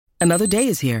Another day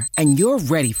is here, and you're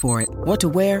ready for it. What to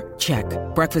wear? Check.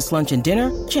 Breakfast, lunch, and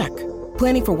dinner? Check.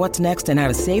 Planning for what's next and how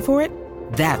to save for it?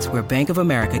 That's where Bank of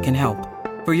America can help.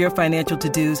 For your financial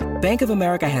to-dos, Bank of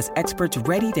America has experts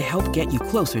ready to help get you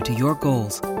closer to your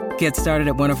goals. Get started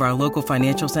at one of our local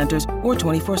financial centers or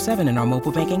 24/7 in our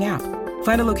mobile banking app.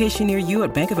 Find a location near you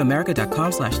at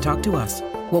bankofamerica.com/talktous.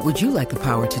 What would you like the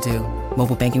power to do?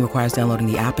 Mobile banking requires downloading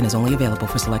the app and is only available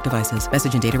for select devices.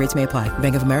 Message and data rates may apply.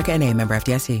 Bank of America N.A., member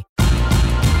FDIC.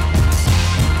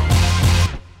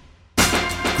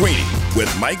 Greeny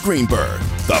with Mike Greenberg,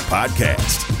 the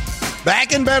podcast.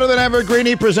 Back and better than ever,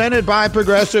 Greeny, presented by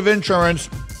Progressive Insurance.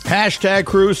 Hashtag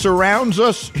crew surrounds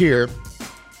us here.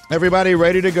 Everybody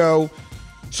ready to go.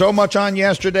 So much on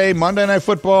yesterday. Monday Night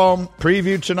Football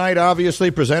preview tonight, obviously,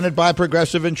 presented by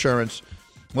Progressive Insurance.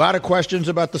 A lot of questions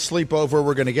about the sleepover.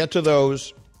 We're going to get to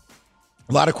those.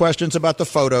 A lot of questions about the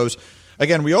photos.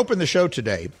 Again, we opened the show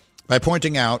today by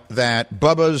pointing out that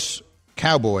Bubba's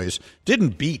Cowboys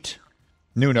didn't beat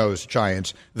Nuno's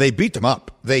Giants. They beat them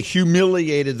up. They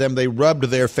humiliated them. They rubbed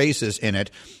their faces in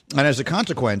it. And as a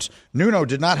consequence, Nuno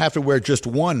did not have to wear just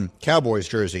one Cowboys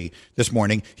jersey this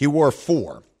morning. He wore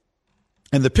 4.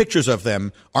 And the pictures of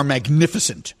them are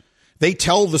magnificent. They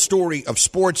tell the story of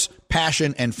sports,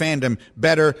 passion, and fandom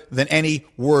better than any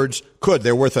words could.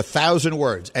 They're worth 1,000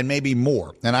 words and maybe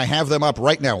more. And I have them up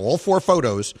right now, all 4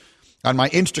 photos, on my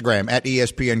Instagram at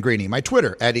ESPN Greeny, my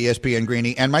Twitter at ESPN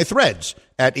Greeny, and my threads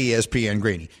at ESPN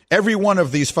Greeny. Every one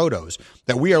of these photos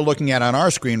that we are looking at on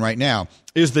our screen right now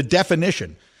is the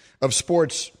definition of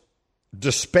sports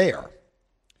despair.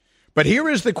 But here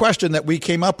is the question that we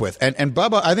came up with. And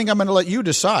Bubba, I think I'm going to let you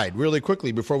decide really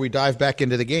quickly before we dive back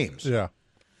into the games. Yeah.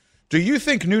 Do you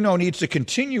think Nuno needs to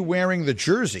continue wearing the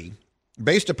jersey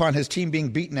based upon his team being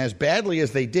beaten as badly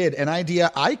as they did? An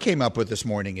idea I came up with this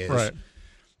morning is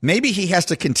maybe he has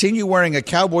to continue wearing a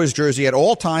Cowboys jersey at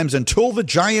all times until the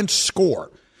Giants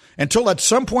score. Until at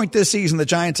some point this season the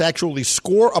Giants actually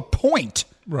score a point,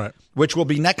 which will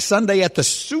be next Sunday at the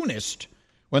soonest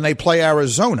when they play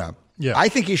Arizona. Yeah. I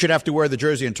think he should have to wear the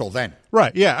jersey until then.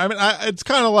 Right, yeah. I mean, it's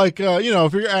kind of like,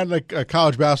 if you're at like a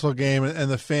college basketball game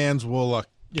and the fans will,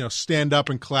 stand up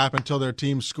and clap until their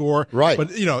team score. Right.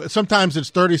 But, sometimes it's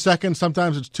 30 seconds,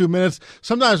 sometimes it's 2 minutes,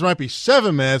 sometimes it might be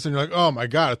 7 minutes, and you're like, oh, my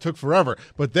God, it took forever.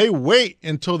 But they wait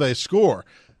until they score.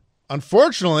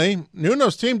 Unfortunately,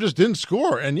 Nuno's team just didn't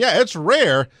score. And, yeah, it's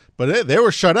rare, but they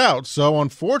were shut out. So,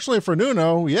 unfortunately for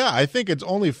Nuno, I think it's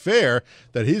only fair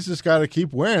that he's just got to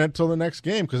keep wearing it till the next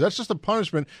game, because that's just a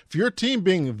punishment for your team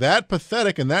being that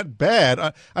pathetic and that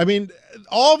bad. I mean,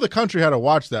 all of the country had to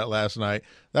watch that last night.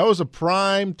 That was a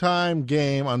prime time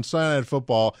game on Sunday Night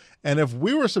Football. And if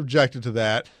we were subjected to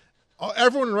that,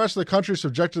 everyone in the rest of the country is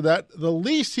subjected to that, the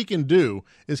least he can do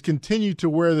is continue to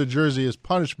wear the jersey as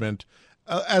punishment.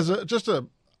 As just a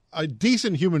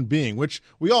decent human being, which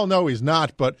we all know he's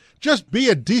not, but just be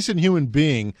a decent human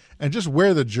being and just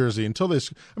wear the jersey until they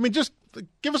 – just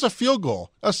give us a field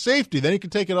goal, a safety, then he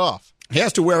can take it off. He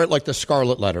has to wear it like the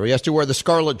scarlet letter. He has to wear the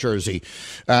scarlet jersey,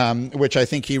 which I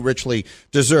think he richly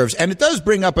deserves. And it does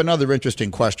bring up another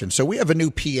interesting question. So we have a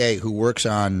new PA who works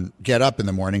on Get Up in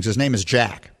the mornings. His name is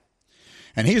Jack,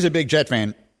 and he's a big Jet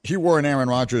fan. He wore an Aaron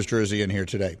Rodgers jersey in here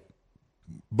today.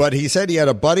 But he said he had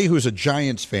a buddy who's a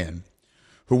Giants fan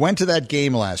who went to that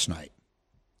game last night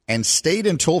and stayed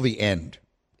until the end.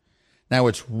 Now,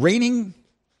 it's raining.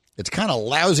 It's kind of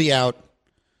lousy out.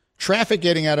 Traffic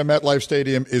getting out of MetLife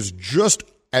Stadium is just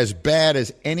as bad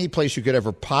as any place you could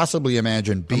ever possibly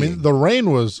imagine being. The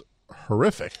rain was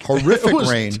horrific. Horrific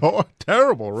rain.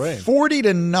 Terrible rain.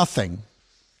 40-0.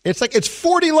 It's like it's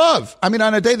 40-love. On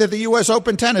a day that the U.S.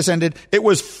 Open tennis ended, it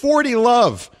was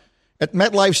 40-love. At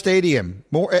MetLife Stadium,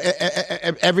 more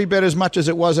every bit as much as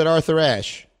it was at Arthur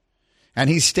Ashe. And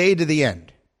he stayed to the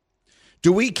end.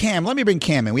 Cam, let me bring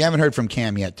Cam in. We haven't heard from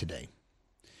Cam yet today.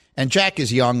 And Jack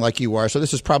is young like you are, so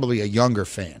this is probably a younger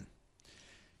fan.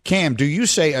 Cam, do you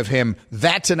say of him,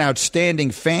 that's an outstanding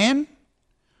fan?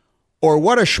 Or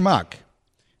what a schmuck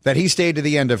that he stayed to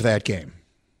the end of that game?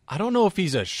 I don't know if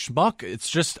he's a schmuck.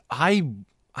 It's just I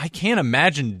can't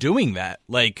imagine doing that.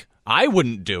 I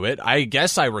wouldn't do it. I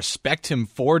guess I respect him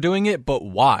for doing it, but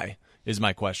why is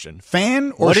my question.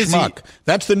 Fan or schmuck?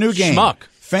 That's the new game. Schmuck.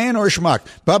 Fan or schmuck?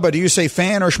 Bubba, do you say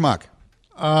fan or schmuck?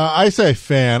 I say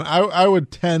fan. I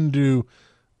would tend to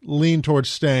lean towards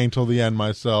staying till the end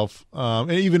myself.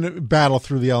 And even battle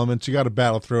through the elements. You got to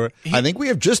battle through it. I think we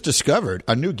have just discovered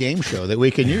a new game show that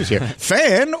we can use here.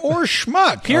 Fan or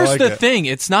schmuck? Here's the thing.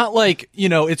 It's not like,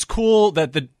 it's cool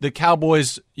that the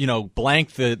Cowboys,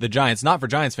 blank the Giants, not for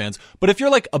Giants fans. But if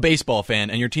you're like a baseball fan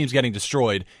and your team's getting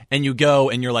destroyed and you go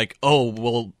and you're like, oh,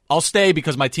 well, I'll stay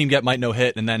because my team might get no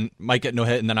hit, and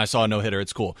then I saw a no-hitter.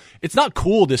 It's cool. It's not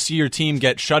cool to see your team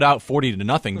get shut out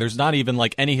 40-0. There's not even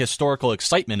like any historical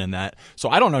excitement in that. So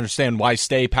I don't understand why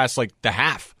stay past like the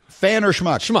half. Fan or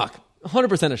schmuck? Schmuck.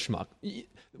 100% a schmuck.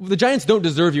 The Giants don't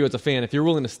deserve you as a fan if you're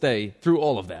willing to stay through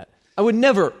all of that. I would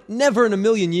never in a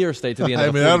million years stay to the end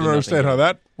of the I don't understand how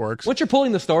that works. Once you're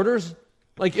pulling the starters,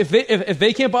 like if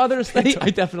they can't bother to stay, I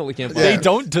definitely can't bother. They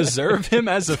don't deserve him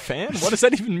as a fan? What does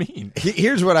that even mean?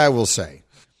 Here's what I will say.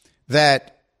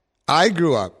 That I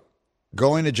grew up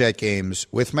going to Jet games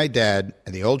with my dad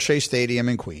at the old Shea Stadium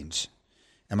in Queens.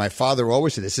 And my father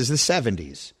always said, this is the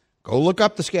 70s. Go look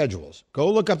up the schedules.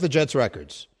 Go look up the Jets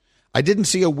records. I didn't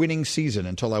see a winning season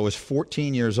until I was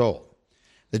 14 years old.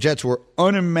 The Jets were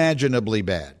unimaginably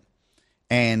bad.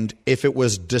 And if it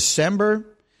was December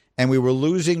and we were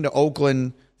losing to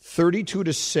Oakland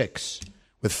 32-6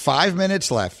 with 5 minutes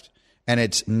left and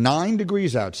it's 9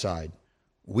 degrees outside,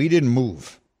 we didn't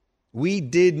move. We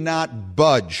did not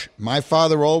budge. My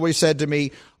father always said to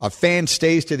me, a fan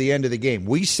stays to the end of the game.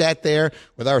 We sat there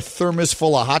with our thermos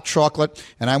full of hot chocolate,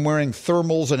 and I'm wearing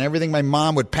thermals and everything. My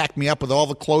mom would pack me up with all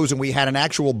the clothes, and we had an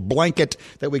actual blanket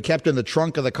that we kept in the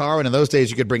trunk of the car. And in those days,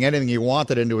 you could bring anything you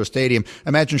wanted into a stadium.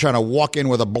 Imagine trying to walk in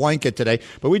with a blanket today.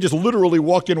 But we just literally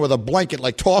walked in with a blanket,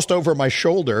 like tossed over my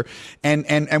shoulder,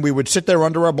 and we would sit there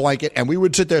under our blanket, and we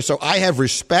would sit there. So I have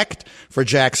respect for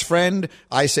Jack's friend.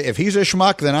 I say, if he's a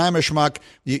schmuck, then I'm a schmuck.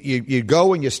 You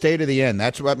go and you stay to the end.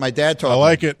 That's what my dad taught me. I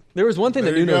like it. There was one thing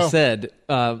that There you Nuno go. said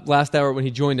last hour when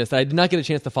he joined us that I did not get a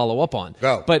chance to follow up on.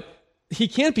 Go. But he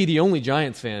can't be the only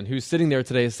Giants fan who's sitting there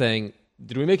today saying,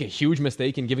 did we make a huge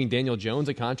mistake in giving Daniel Jones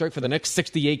a contract for the next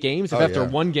 68 games? If after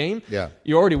one game,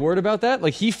 you're already worried about that?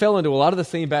 Like, he fell into a lot of the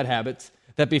same bad habits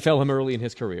that befell him early in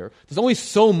his career. There's only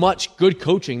so much good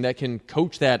coaching that can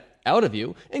coach that out of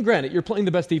you. And granted, you're playing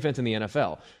the best defense in the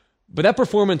NFL. But that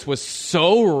performance was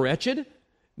so wretched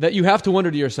that you have to wonder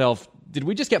to yourself, did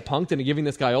we just get punked into giving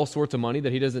this guy all sorts of money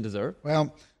that he doesn't deserve?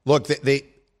 Well, look, they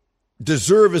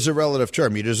deserve is a relative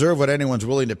term. You deserve what anyone's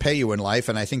willing to pay you in life,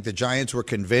 and I think the Giants were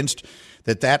convinced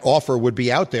that offer would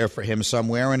be out there for him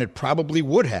somewhere, and it probably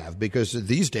would have, because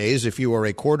these days, if you are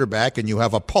a quarterback and you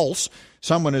have a pulse,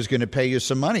 someone is going to pay you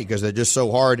some money because they're just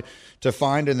so hard to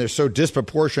find and they're so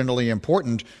disproportionately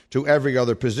important to every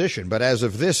other position. But as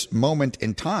of this moment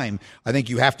in time, I think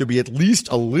you have to be at least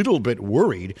a little bit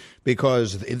worried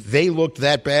because they looked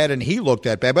that bad and he looked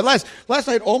that bad. But last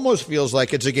night almost feels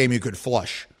like it's a game you could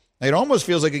flush. It almost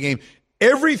feels like a game.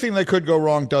 Everything that could go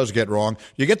wrong does get wrong.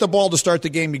 You get the ball to start the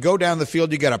game. You go down the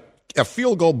field. You get a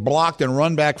field goal blocked and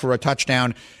run back for a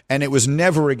touchdown. And it was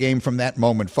never a game from that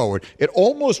moment forward. It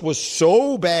almost was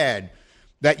so bad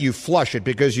that you flush it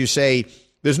because you say,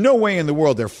 there's no way in the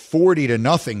world they're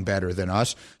 40-0 better than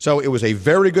us. So it was a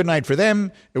very good night for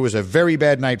them. It was a very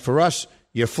bad night for us.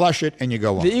 You flush it and you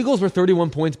go on. The Eagles were 31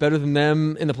 points better than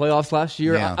them in the playoffs last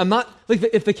year. Yeah. I'm not like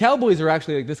if the Cowboys are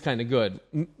actually like this kind of good,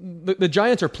 the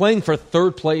Giants are playing for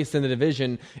third place in the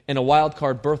division and a wild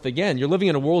card berth again. You're living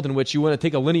in a world in which you want to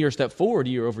take a linear step forward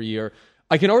year over year.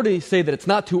 I can already say that it's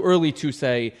not too early to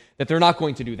say that they're not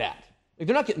going to do that. Like,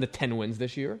 they're not getting the 10 wins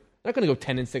this year. They're not going to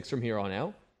go 10-6 from here on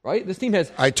out. Right? This team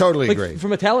has... I totally agree.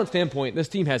 From a talent standpoint, this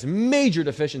team has major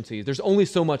deficiencies. There's only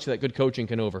so much that good coaching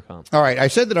can overcome. All right. I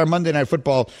said that our Monday Night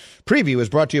Football preview is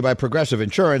brought to you by Progressive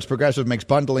Insurance. Progressive makes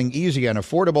bundling easy and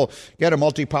affordable. Get a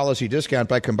multi-policy discount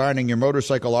by combining your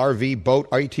motorcycle, RV, boat,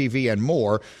 ATV, and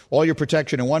more. All your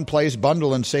protection in one place.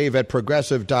 Bundle and save at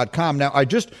Progressive.com. Now, I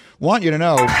just want you to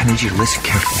know... I need you to listen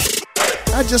carefully.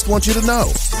 I just want you to know.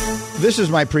 This is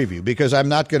my preview because I'm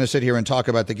not going to sit here and talk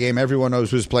about the game. Everyone knows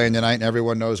who's playing tonight and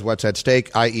everyone knows what's at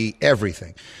stake, i.e.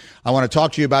 everything. I want to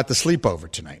talk to you about the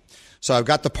sleepover tonight. So I've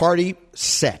got the party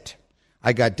set.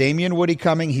 I got Damian Woody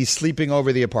coming. He's sleeping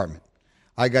over the apartment.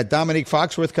 I got Domonique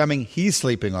Foxworth coming. He's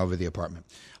sleeping over the apartment.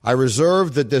 I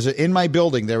reserved that in my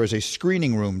building, there is a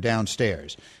screening room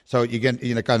downstairs. So you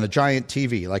get on a giant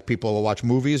TV, like people will watch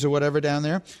movies or whatever down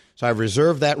there. So I've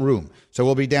reserved that room. So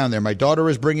we'll be down there. My daughter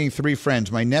is bringing 3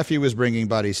 friends. My nephew is bringing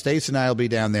buddies. Stace and I will be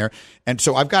down there. And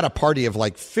so I've got a party of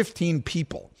like 15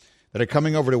 people that are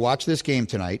coming over to watch this game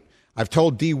tonight. I've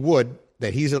told D. Wood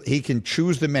that he can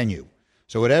choose the menu.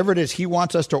 So whatever it is he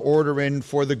wants us to order in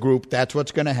for the group, that's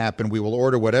what's going to happen. We will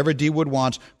order whatever D. Wood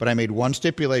wants, but I made one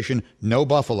stipulation, no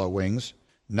buffalo wings.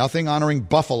 Nothing honoring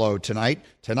Buffalo tonight.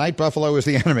 Tonight, Buffalo is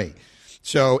the enemy.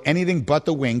 So anything but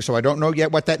the wings. So I don't know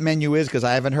yet what that menu is because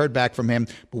I haven't heard back from him.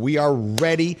 But we are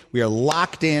ready. We are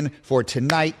locked in for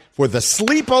tonight for the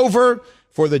sleepover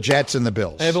for the Jets and the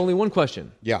Bills. I have only one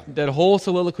question. Yeah. That whole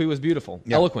soliloquy was beautiful,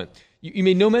 eloquent. You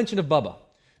made no mention of Bubba.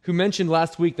 who mentioned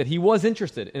last week that he was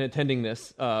interested in attending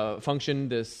this function,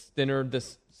 this dinner,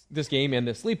 this game, and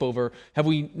this sleepover. Have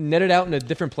we netted out in a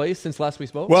different place since last we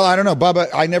spoke? Well, I don't know, Bubba.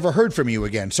 I never heard from you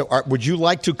again. So would you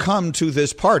like to come to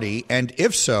this party? And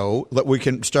if so, we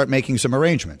can start making some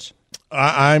arrangements.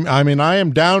 I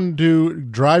am down to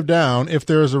drive down if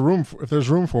there's room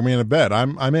for me in a bed.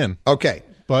 I'm in. Okay.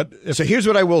 But so here's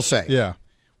what I will say. Yeah.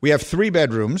 We have 3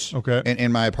 bedrooms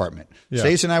in my apartment. Yeah.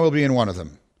 Stace and I will be in one of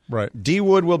them. Right. D.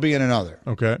 Wood will be in another.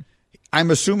 Okay. I'm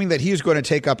assuming that he's going to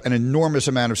take up an enormous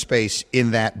amount of space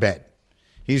in that bed.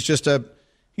 He's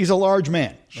a large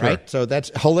man, right? So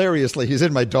that's hilariously, he's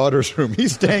in my daughter's room.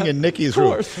 He's staying in Nikki's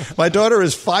room. My daughter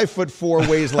is 5'4",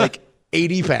 weighs like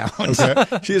 80 pounds.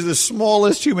 Okay. She is the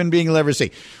smallest human being you'll ever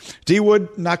see. D.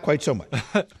 Wood, not quite so much.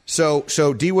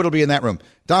 So D. Wood will be in that room.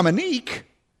 Domonique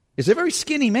is a very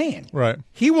skinny man. Right.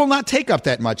 He will not take up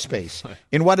that much space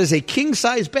in what is a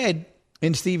king-size bed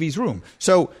in Stevie's room.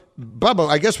 So, Bubba,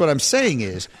 I guess what I'm saying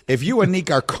is, if you and Nick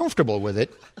are comfortable with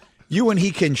it, you and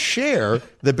he can share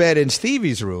the bed in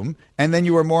Stevie's room, and then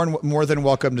you are more than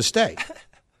welcome to stay.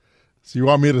 So you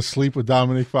want me to sleep with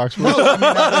Domonique Foxworth?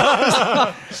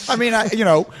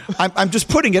 No, I'm just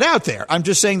putting it out there. I'm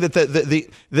just saying that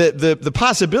the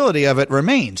possibility of it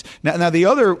remains. Now, the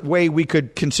other way we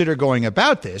could consider going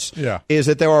about this is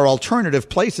that there are alternative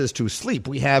places to sleep.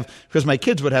 We have, because my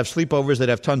kids would have sleepovers that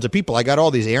have tons of people. I got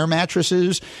all these air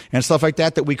mattresses and stuff like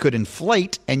that we could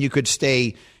inflate, and you could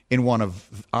stay on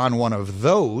one of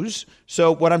those.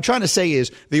 So what I'm trying to say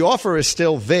is the offer is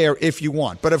still there if you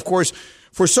want. But of course,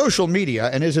 for social media,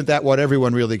 and isn't that what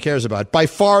everyone really cares about, by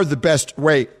far the best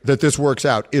way that this works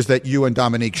out is that you and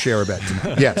Domonique share a bed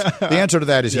tonight. Yes. The answer to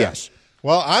that is yes.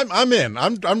 Well, I'm in.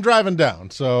 I'm driving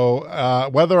down. So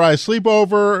whether I sleep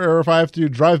over or if I have to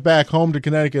drive back home to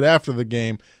Connecticut after the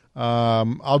game,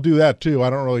 I'll do that too. I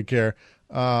don't really care.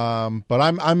 But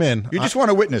I'm in. You just want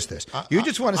to witness this. You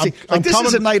just want to see. This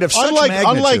is a night of such magnitude.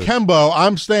 Unlike Hembo,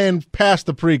 I'm staying past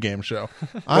the pregame show.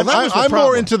 I'm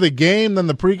more into the game than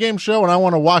the pregame show, and I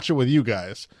want to watch it with you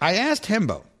guys. I asked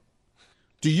Hembo,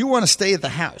 do you want to stay at the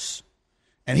house?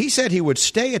 And he said he would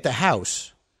stay at the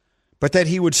house, but that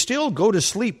he would still go to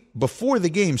sleep before the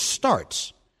game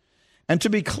starts. And to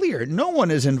be clear, no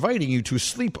one is inviting you to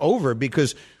sleep over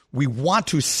because we want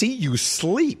to see you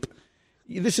sleep.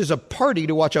 This is a party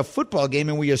to watch a football game,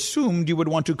 and we assumed you would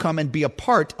want to come and be a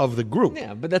part of the group.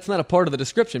 Yeah, but that's not a part of the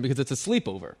description because it's a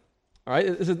sleepover. All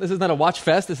right? This is not a watch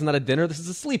fest. This is not a dinner. This is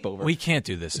a sleepover. We can't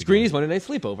do this. It's Greeny's Monday Night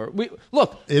Sleepover.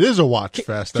 Look. It is a watch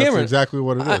fest. That's Cameron, exactly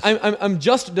what it is. I'm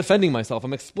just defending myself.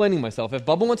 I'm explaining myself. If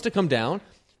Bubba wants to come down,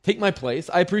 take my place,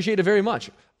 I appreciate it very much.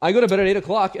 I go to bed at 8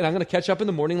 o'clock, and I'm going to catch up in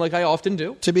the morning like I often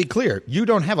do. To be clear, you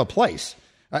don't have a place.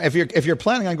 If you're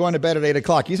planning on going to bed at 8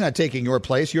 o'clock, he's not taking your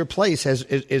place. Your place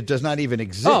does not even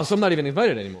exist. Oh, so I'm not even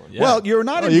invited anymore. Yeah. Well, you're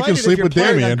not invited. You can sleep if you're with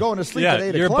planning Damien. on going to sleep at 8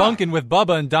 o'clock. You're bunking with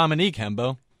Bubba and Domonique,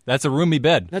 Hembo. That's a roomy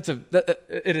bed.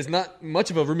 It is not much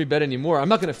of a roomy bed anymore. I'm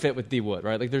not going to fit with D. Wood,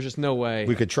 right? Like, there's just no way.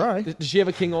 We could try. Does she have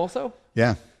a king also?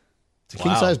 Yeah. It's a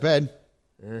king-size bed.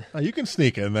 Oh, you can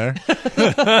sneak in there.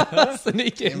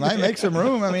 Sneak in. It might make some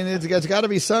room. I mean, it's got to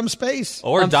be some space.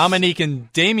 Or Domonique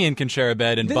and Damien can share a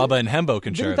bed, and Bubba and Hembo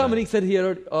can share a bed. Domonique said he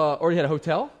had already had a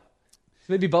hotel?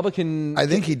 So maybe Bubba can... I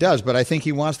think he does, but I think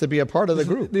he wants to be a part of the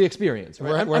group. The experience,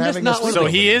 right? We're having a So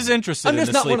he is interested in the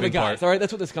sleeping part. I'm just not one of the guys, all right?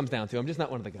 That's what this comes down to. I'm just not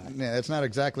one of the guys. Yeah, that's not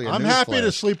exactly a I'm happy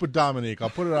to sleep with Domonique.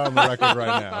 I'll put it on the record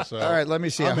right now. So. All right, let me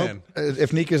see. I'm in.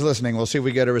 If Nick is listening, we'll see if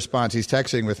we get a response. He's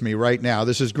texting with me right now.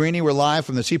 This is Greeny. We're live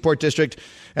from the Seaport District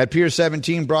at Pier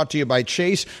 17, brought to you by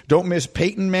Chase. Don't miss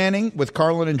Peyton Manning with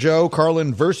Carlin and Joe.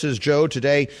 Carlin versus Joe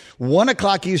today, 1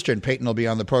 o'clock Eastern. Peyton will be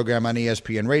on the program on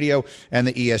ESPN Radio and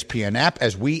the ESPN app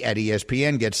as we at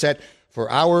ESPN get set for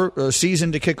our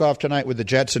season to kick off tonight with the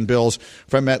Jets and Bills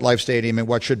from MetLife Stadium in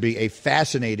what should be a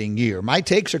fascinating year. My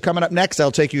takes are coming up next.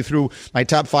 I'll take you through my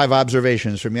top 5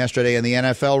 observations from yesterday in the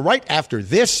NFL right after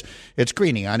this. It's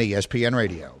Greeny on ESPN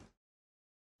Radio.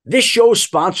 This show is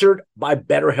sponsored by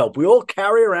BetterHelp. We all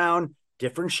carry around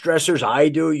different stressors. I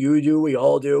do, you do, we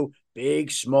all do,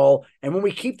 big, small. And when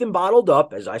we keep them bottled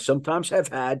up, as I sometimes have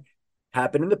had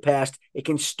happen in the past, it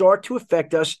can start to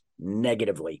affect us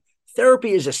negatively.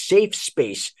 Therapy is a safe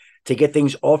space to get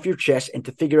things off your chest and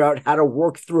to figure out how to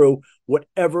work through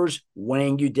whatever's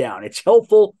weighing you down. It's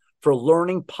helpful for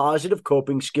learning positive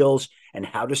coping skills and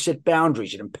how to set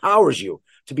boundaries. It empowers you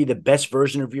to be the best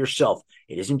version of yourself.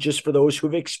 It isn't just for those who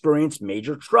have experienced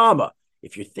major trauma.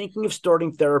 If you're thinking of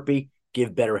starting therapy,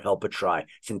 give BetterHelp a try.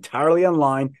 It's entirely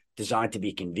online, designed to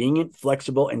be convenient,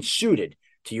 flexible, and suited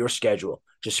to your schedule.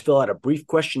 Just fill out a brief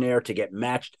questionnaire to get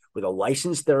matched with a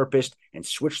licensed therapist and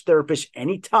switch therapists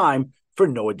anytime for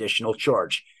no additional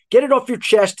charge. Get it off your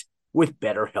chest with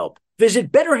BetterHelp. Visit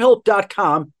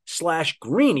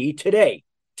BetterHelp.com/Greeny today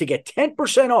to get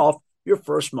 10% off your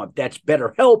first month. That's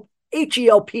BetterHelp,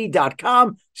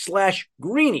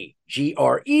 HELP.com/Greeny,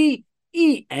 GREENY.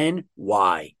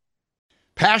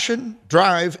 Passion,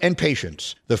 drive, and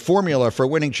patience. The formula for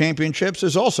winning championships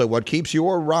is also what keeps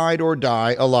your ride or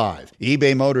die alive.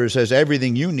 eBay Motors has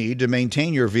everything you need to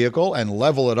maintain your vehicle and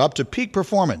level it up to peak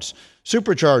performance.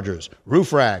 Superchargers,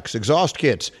 roof racks, exhaust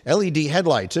kits, LED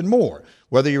headlights, and more.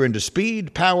 Whether you're into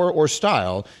speed, power, or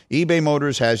style, eBay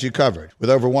Motors has you covered.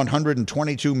 With over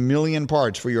 122 million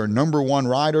parts for your number one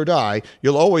ride or die,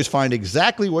 you'll always find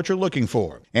exactly what you're looking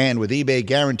for. And with eBay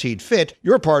Guaranteed Fit,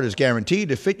 your part is guaranteed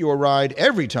to fit your ride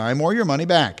every time or your money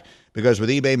back. Because with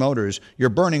eBay Motors, you're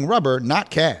burning rubber,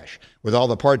 not cash. With all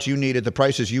the parts you need at the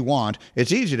prices you want,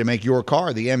 it's easy to make your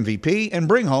car the MVP and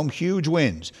bring home huge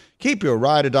wins. Keep your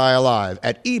ride or die alive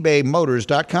at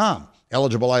ebaymotors.com.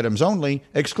 Eligible items only.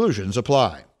 Exclusions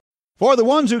apply. For the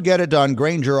ones who get it done,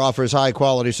 Grainger offers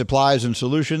high-quality supplies and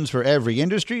solutions for every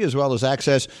industry, as well as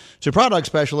access to product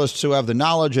specialists who have the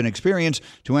knowledge and experience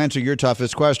to answer your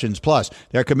toughest questions. Plus,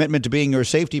 their commitment to being your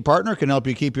safety partner can help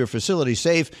you keep your facility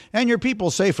safe and your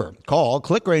people safer. Call,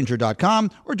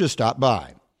 clickgrainger.com, or just stop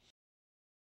by.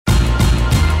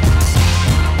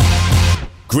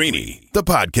 Greeny, the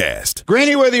podcast.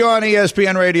 Greeny with you on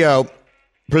ESPN Radio,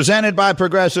 presented by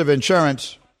Progressive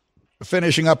Insurance.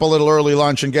 Finishing up a little early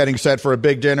lunch and getting set for a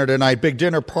big dinner tonight. Big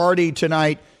dinner party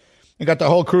tonight. We got the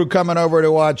whole crew coming over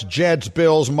to watch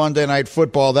Jets-Bills Monday Night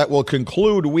Football. That will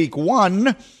conclude week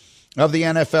one of the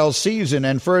NFL season.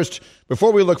 And first,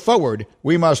 before we look forward,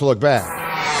 we must look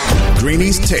back.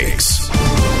 Greeny's Takes.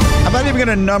 I'm not even going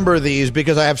to number these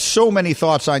because I have so many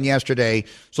thoughts on yesterday.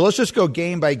 So let's just go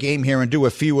game by game here and do a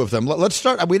few of them. Let's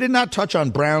start. We did not touch on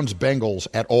Browns-Bengals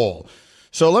at all.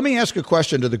 So let me ask a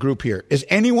question to the group here. Is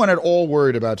anyone at all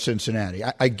worried about Cincinnati?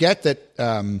 I get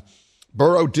that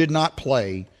Burrow did not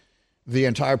play the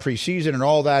entire preseason and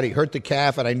all that. He hurt the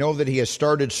calf, and I know that he has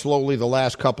started slowly the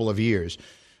last couple of years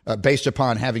based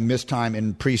upon having missed time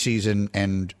in preseason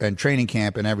and training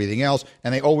camp and everything else,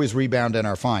 and they always rebound and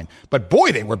are fine. But,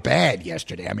 boy, they were bad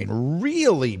yesterday. I mean,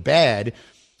 really bad.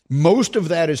 Most of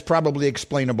that is probably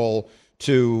explainable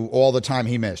to all the time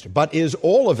he missed. But is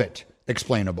all of it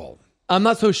explainable? I'm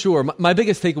not so sure. My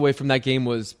biggest takeaway from that game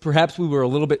was perhaps we were a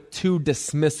little bit too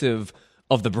dismissive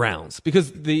of the Browns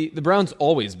because the Browns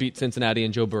always beat Cincinnati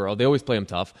and Joe Burrow. They always play them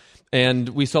tough. And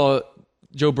we saw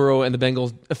Joe Burrow and the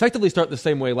Bengals effectively start the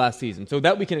same way last season. So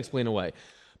that we can explain away.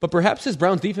 But perhaps this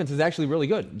Browns defense is actually really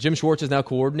good. Jim Schwartz is now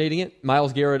coordinating it.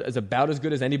 Myles Garrett is about as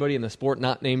good as anybody in the sport,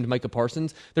 not named Micah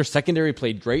Parsons. Their secondary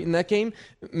played great in that game.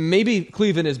 Maybe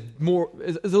Cleveland is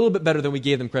a little bit better than we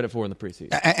gave them credit for in the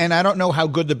preseason. And I don't know how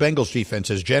good the Bengals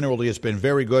defense is. Generally, it's been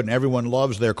very good, and everyone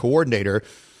loves their coordinator.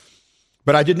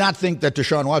 But I did not think that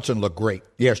Deshaun Watson looked great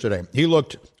yesterday. He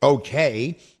looked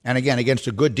okay, and again, against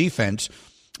a good defense.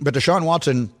 But Deshaun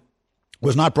Watson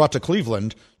was not brought to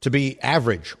Cleveland to be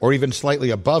average or even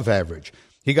slightly above average.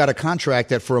 He got a contract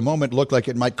that for a moment looked like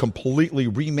it might completely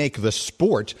remake the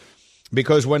sport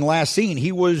because when last seen,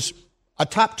 he was a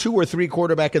top 2 or 3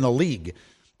 quarterback in the league.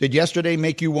 Did yesterday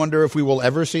make you wonder if we will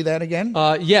ever see that again?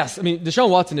 Yes. I mean,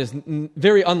 Deshaun Watson is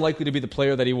very unlikely to be the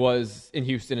player that he was in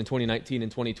Houston in 2019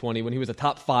 and 2020 when he was a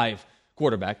top 5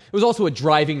 quarterback. It was also a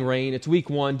driving rain. It's week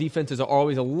one. Defenses are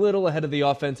always a little ahead of the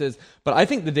offenses. But I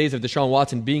think the days of Deshaun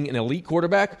Watson being an elite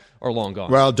quarterback are long gone.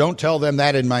 Well, don't tell them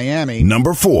that in Miami.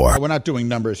 Number 4. We're not doing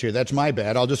numbers here. That's my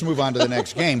bad. I'll just move on to the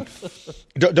next game.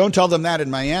 Don't tell them that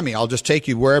in Miami. I'll just take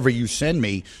you wherever you send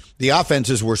me. The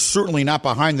offenses were certainly not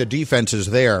behind the defenses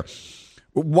there.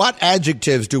 What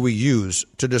adjectives do we use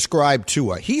to describe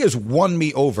Tua? He has won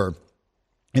me over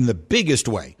in the biggest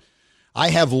way. I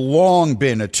have long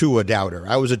been a Tua doubter.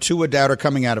 I was a Tua doubter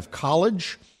coming out of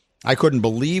college. I couldn't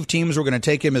believe teams were going to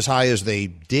take him as high as they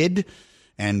did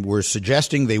and were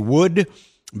suggesting they would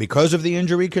because of the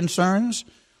injury concerns.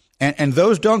 And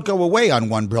those don't go away on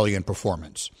one brilliant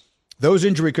performance. Those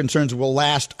injury concerns will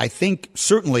last, I think,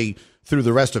 certainly through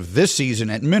the rest of this season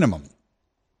at minimum.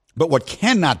 But what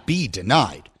cannot be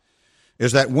denied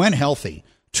is that when healthy,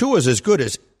 Tua's as good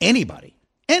as anybody.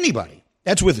 Anybody.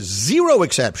 That's with zero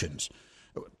exceptions.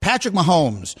 Patrick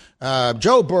Mahomes,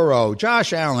 Joe Burrow,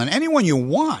 Josh Allen, anyone you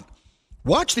want.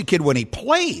 Watch the kid when he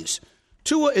plays.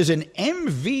 Tua is an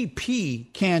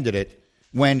MVP candidate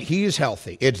when he's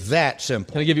healthy. It's that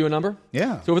simple. Can I give you a number?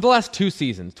 Yeah. So over the last 2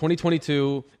 seasons,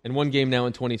 2022 and one game now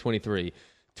in 2023,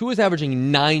 Tua's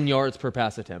averaging 9 yards per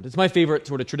pass attempt. It's my favorite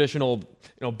sort of traditional,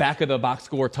 back-of-the-box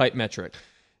score type metric.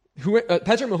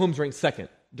 Patrick Mahomes ranked second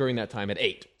during that time at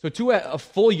 8. So Tua a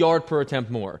full yard per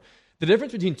attempt more. The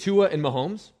difference between Tua and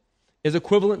Mahomes is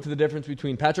equivalent to the difference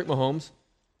between Patrick Mahomes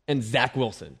and Zach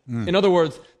Wilson. In other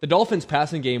words, the Dolphins'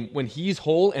 passing game, when he's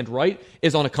whole and right,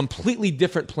 is on a completely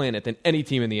different planet than any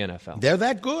team in the NFL. They're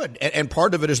that good. And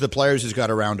part of it is the players he's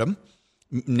got around him,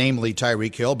 namely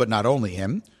Tyreek Hill, but not only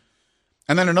him.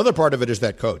 And then another part of it is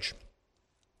that coach.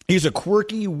 He's a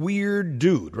quirky, weird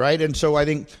dude, right? And so I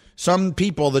think some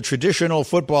people, the traditional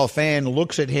football fan,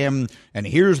 looks at him and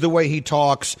hears the way he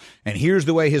talks and hears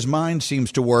the way his mind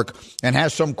seems to work and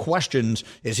has some questions.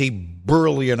 Is he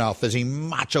burly enough? Is he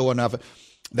macho enough?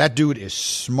 That dude is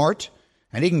smart,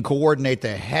 and he can coordinate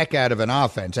the heck out of an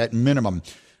offense at minimum.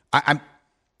 I'm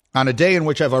on a day in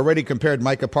which I've already compared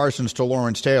Micah Parsons to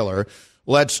Lawrence Taylor.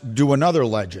 Let's do another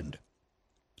legend.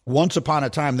 Once upon a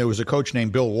time, there was a coach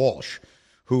named Bill Walsh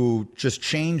who just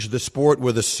changed the sport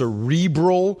with a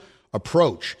cerebral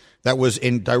approach that was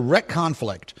in direct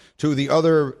conflict to the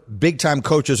other big-time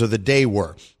coaches of the day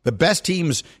were. The best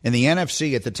teams in the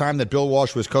NFC at the time that Bill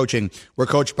Walsh was coaching were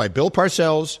coached by Bill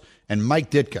Parcells and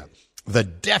Mike Ditka. The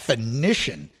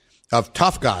definition of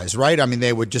tough guys, right? I mean,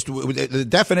 they would just, the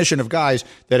definition of guys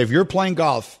that if you're playing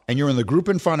golf and you're in the group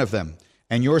in front of them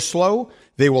and you're slow,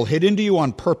 they will hit into you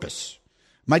on purpose.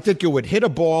 Mike Ditka would hit a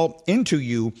ball into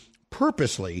you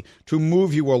purposely to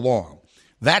move you along.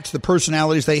 That's the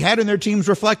personalities they had, and their teams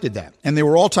reflected that. And they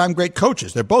were all-time great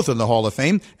coaches. They're both in the Hall of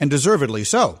Fame, and deservedly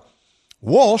so.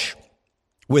 Walsh,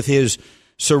 with his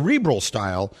cerebral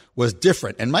style, was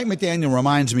different. And Mike McDaniel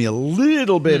reminds me a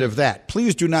little bit of that.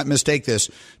 Please do not mistake this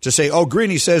to say, oh,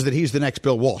 Greeny says that he's the next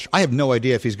Bill Walsh. I have no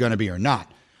idea if he's going to be or not.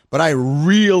 But I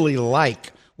really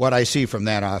like what I see from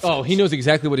that offense. Oh, he knows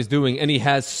exactly what he's doing, and he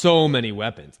has so many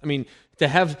weapons.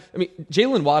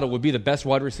 Jalen Waddle would be the best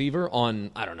wide receiver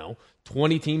on,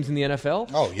 20 teams in the NFL.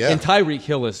 Oh, yeah. And Tyreek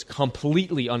Hill is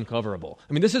completely uncoverable.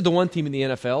 This is the one team in the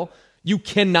NFL you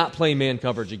cannot play man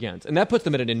coverage against, and that puts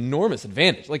them at an enormous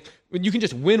advantage. Like, you can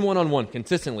just win one-on-one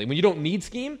consistently when you don't need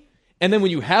scheme. And then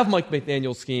when you have Mike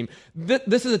McDaniel's scheme,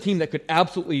 this is a team that could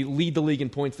absolutely lead the league in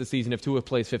points this season if Tua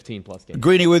plays 15-plus games.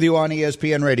 Greeny with you on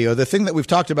ESPN Radio. The thing that we've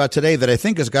talked about today that I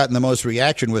think has gotten the most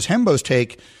reaction was Hembo's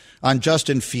take on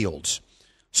Justin Fields.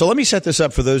 So let me set this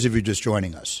up for those of you just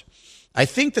joining us. I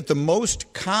think that the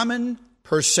most common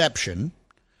perception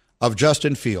of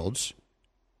Justin Fields,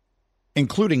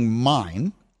 including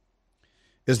mine,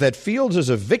 is that Fields is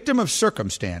a victim of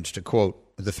circumstance, to quote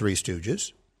the Three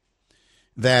Stooges,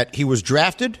 that he was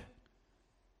drafted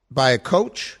by a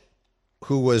coach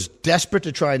who was desperate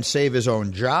to try and save his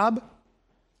own job,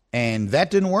 and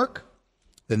that didn't work.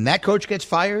 Then that coach gets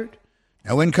fired.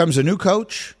 Now in comes a new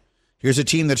coach. Here's a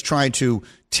team that's trying to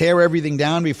tear everything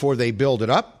down before they build it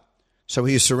up. So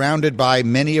he's surrounded by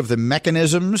many of the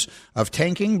mechanisms of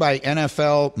tanking by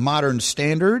NFL modern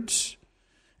standards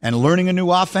and learning a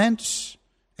new offense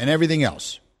and everything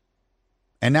else.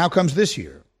 And now comes this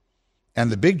year and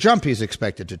the big jump he's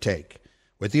expected to take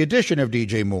with the addition of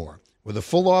DJ Moore, with a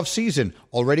full off season,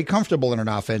 already comfortable in an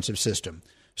offensive system.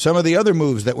 Some of the other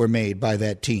moves that were made by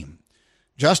that team.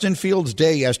 Justin Fields'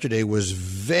 day yesterday was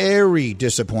very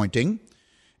disappointing,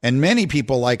 and many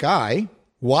people like I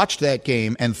watched that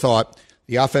game and thought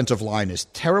the offensive line is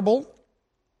terrible.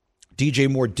 DJ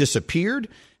Moore disappeared.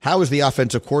 How is the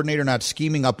offensive coordinator not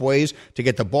scheming up ways to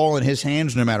get the ball in his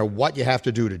hands no matter what you have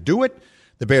to do it?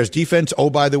 The Bears defense, oh,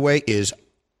 by the way, is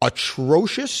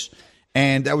atrocious,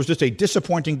 and that was just a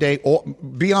disappointing day,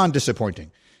 beyond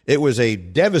disappointing. It was a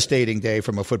devastating day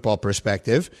from a football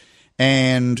perspective.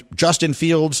 And Justin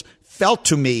Fields felt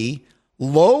to me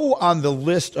low on the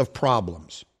list of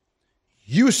problems.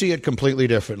 You see it completely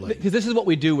differently. Because this is what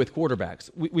we do with quarterbacks.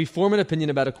 We form an opinion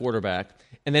about a quarterback,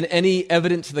 and then any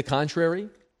evidence to the contrary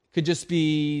could just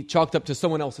be chalked up to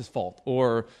someone else's fault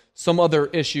or some other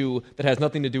issue that has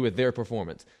nothing to do with their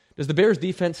performance. Does the Bears'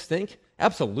 defense stink?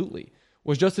 Absolutely.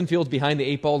 Was Justin Fields behind the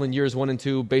eight ball in years 1 and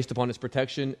 2 based upon his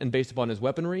protection and based upon his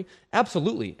weaponry?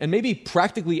 Absolutely. And maybe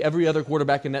practically every other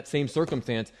quarterback in that same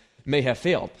circumstance may have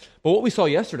failed. But what we saw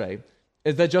yesterday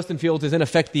is that Justin Fields is in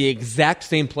effect the exact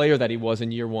same player that he was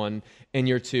in year 1 and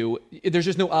year 2. There's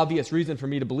just no obvious reason for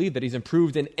me to believe that he's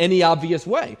improved in any obvious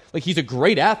way. Like, he's a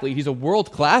great athlete. He's a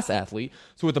world-class athlete.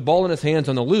 So with the ball in his hands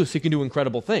on the loose, he can do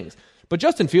incredible things. But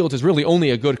Justin Fields is really only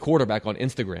a good quarterback on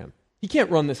Instagram. He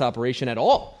can't run this operation at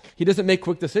all. He doesn't make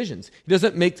quick decisions. He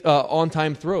doesn't make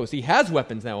on-time throws. He has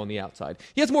weapons now on the outside.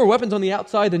 He has more weapons on the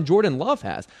outside than Jordan Love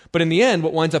has. But in the end,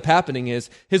 what winds up happening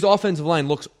is his offensive line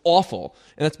looks awful,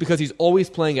 and that's because he's always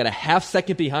playing at a half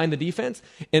second behind the defense,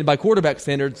 and by quarterback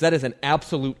standards, that is an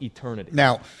absolute eternity.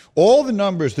 Now, all the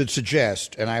numbers that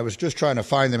suggest, and I was just trying to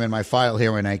find them in my file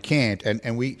here, and I can't,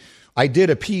 I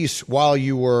did a piece while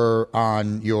you were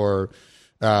on your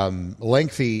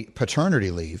lengthy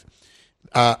paternity leave,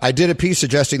 I did a piece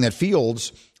suggesting that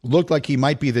Fields looked like he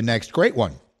might be the next great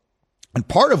one. And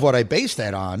part of what I based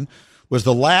that on was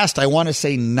the last, I want to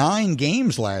say, 9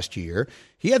 games last year.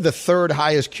 He had the 3rd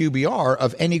highest QBR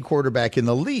of any quarterback in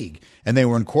the league. And they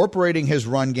were incorporating his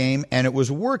run game, and it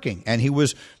was working. And he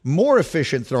was more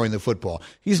efficient throwing the football.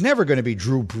 He's never going to be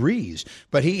Drew Brees,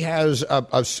 but he has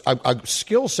a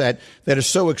skill set that is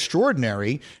so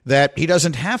extraordinary that he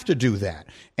doesn't have to do that.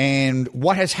 And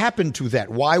what has happened to that?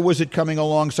 Why was it coming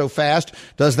along so fast?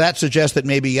 Does that suggest that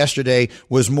maybe yesterday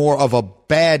was more of a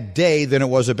bad day than it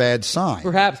was a bad sign?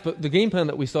 Perhaps, but the game plan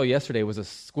that we saw yesterday was a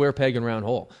square peg and round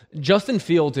hole. Justin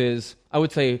Fields is, I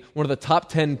would say, one of the top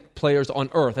 10 players on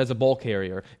earth as a ball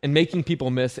carrier and making people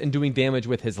miss and doing damage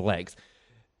with his legs.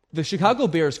 The Chicago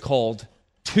Bears called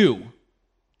two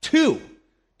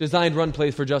designed run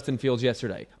plays for Justin Fields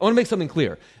yesterday. I want to make something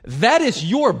clear. That is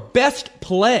your best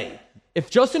play. If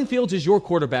Justin Fields is your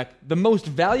quarterback, the most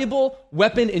valuable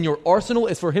weapon in your arsenal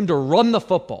is for him to run the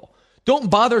football. Don't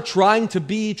bother trying to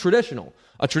be traditional.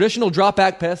 A traditional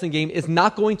drop-back passing game is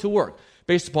not going to work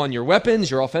based upon your weapons,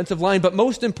 your offensive line, but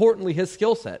most importantly, his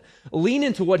skill set. Lean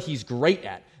into what he's great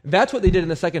at. That's what they did in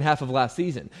the second half of last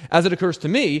season. As it occurs to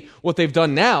me, what they've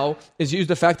done now is use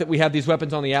the fact that we have these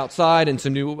weapons on the outside and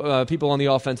some new people on the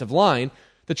offensive line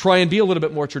to try and be a little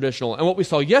bit more traditional. And what we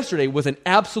saw yesterday was an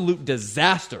absolute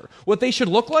disaster. What they should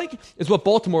look like is what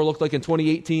Baltimore looked like in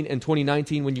 2018 and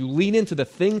 2019 when you lean into the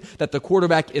thing that the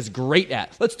quarterback is great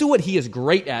at. Let's do what he is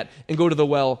great at and go to the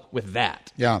well with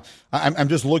that. Yeah, I'm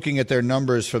just looking at their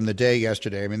numbers from the day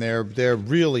yesterday. I mean, they're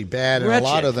really bad, and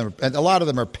a lot of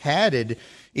them are padded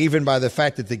even by the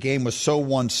fact that the game was so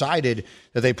one-sided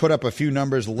that they put up a few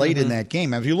numbers late in that game.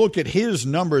 Now, if you looked at his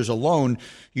numbers alone,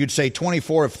 you'd say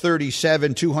 24 of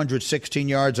 37, 216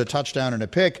 yards, a touchdown, and a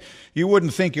pick. You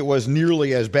wouldn't think it was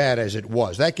nearly as bad as it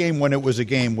was. That game, when it was a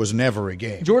game, was never a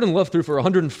game. Jordan Love threw for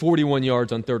 141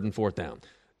 yards on 3rd and 4th down.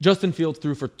 Justin Fields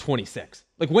threw for 26.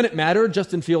 Like, when it mattered,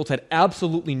 Justin Fields had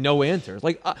absolutely no answers.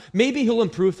 Like, maybe he'll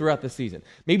improve throughout the season.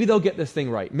 Maybe they'll get this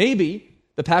thing right. Maybe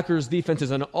the Packers' defense is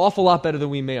an awful lot better than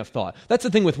we may have thought. That's the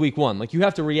thing with week 1. Like, you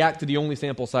have to react to the only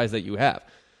sample size that you have.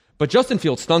 But Justin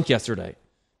Fields stunk yesterday.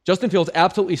 Justin Fields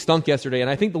absolutely stunk yesterday, and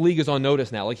I think the league is on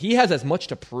notice now. Like, he has as much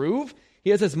to prove. He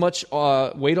has as much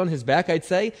weight on his back, I'd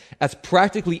say, as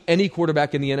practically any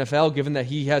quarterback in the NFL, given that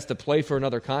he has to play for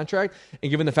another contract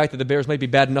and given the fact that the Bears might be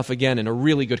bad enough again in a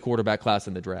really good quarterback class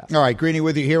in the draft. All right, Greeny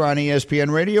with you here on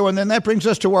ESPN Radio, and then that brings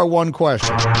us to our one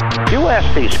question. You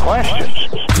ask these questions.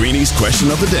 Greeny's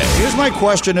question of the day. Here's my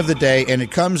question of the day, and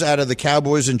it comes out of the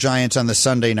Cowboys and Giants on the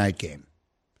Sunday night game.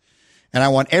 And I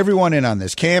want everyone in on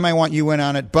this. Cam, I want you in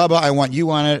on it. Bubba, I want you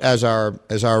on it as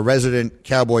our resident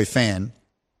Cowboy fan.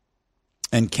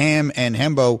 And Cam and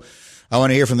Hembo, I want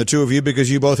to hear from the two of you because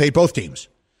you both hate both teams.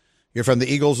 You're from the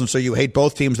Eagles, and so you hate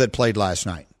both teams that played last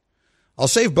night. I'll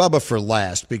save Bubba for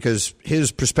last because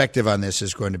his perspective on this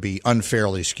is going to be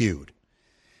unfairly skewed.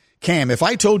 Cam, if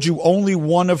I told you only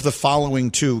one of the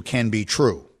following two can be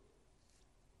true,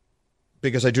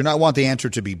 because I do not want the answer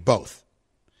to be both,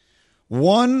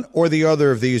 one or the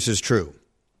other of these is true.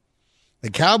 The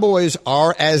Cowboys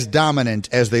are as dominant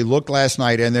as they looked last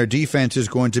night, and their defense is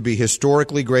going to be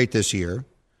historically great this year.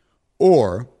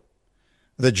 Or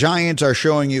the Giants are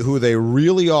showing you who they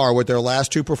really are with their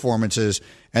last two performances,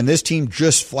 and this team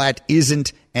just flat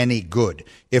isn't any good.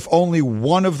 If only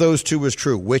one of those two is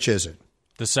true, which is it?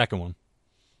 The second one.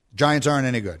 Giants aren't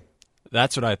any good.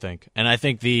 That's what I think. And I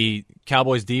think the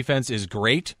Cowboys' defense is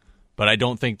great, but I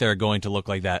don't think they're going to look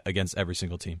like that against every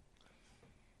single team.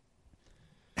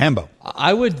 Hembo.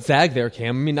 I would zag there,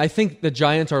 Cam. I mean, I think the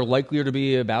Giants are likelier to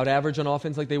be about average on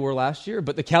offense like they were last year,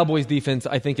 but the Cowboys' defense,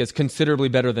 I think, is considerably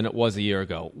better than it was a year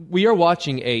ago. We are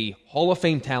watching a Hall of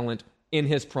Fame talent in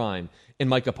his prime in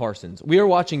Micah Parsons. We are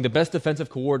watching the best defensive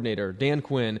coordinator, Dan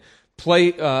Quinn, play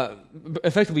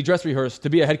effectively dress rehearse to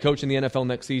be a head coach in the NFL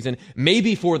next season,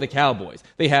 maybe for the Cowboys.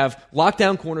 They have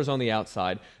lockdown corners on the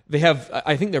outside. They have,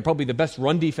 I think they're probably the best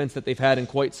run defense that they've had in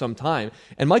quite some time.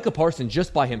 And Micah Parsons,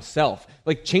 just by himself,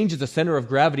 like changes the center of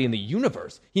gravity in the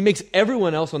universe. He makes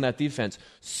everyone else on that defense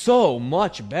so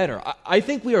much better. I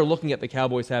think we are looking at the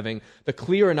Cowboys having the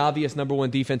clear and obvious number one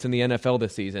defense in the NFL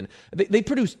this season. They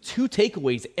produce 2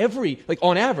 takeaways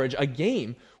on average, a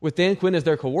game with Dan Quinn as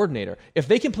their coordinator. If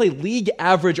they can play league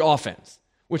average offense,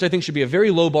 which I think should be a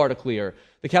very low bar to clear,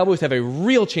 the Cowboys have a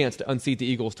real chance to unseat the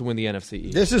Eagles to win the NFC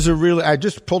East. This is I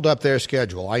just pulled up their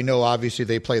schedule. I know obviously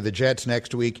they play the Jets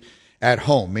next week at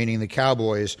home, meaning the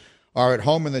Cowboys are at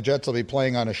home and the Jets will be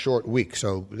playing on a short week.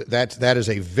 So that is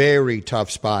a very tough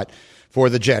spot for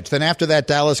the Jets. Then after that,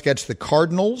 Dallas gets the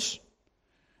Cardinals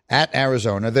at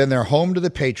Arizona. Then they're home to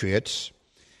the Patriots.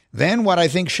 Then what I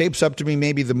think shapes up to be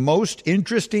maybe the most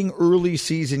interesting early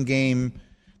season game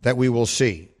that we will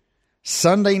see.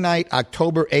 Sunday night,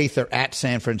 October 8th, they're at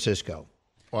San Francisco.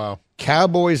 Wow.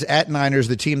 Cowboys at Niners,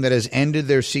 the team that has ended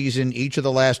their season each of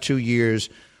the last 2 years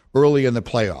early in the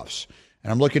playoffs.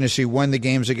 And I'm looking to see when the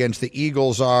games against the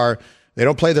Eagles are. They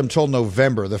don't play them till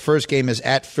November. The first game is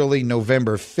at Philly,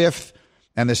 November 5th.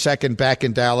 And the second back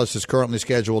in Dallas is currently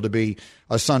scheduled to be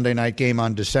a Sunday night game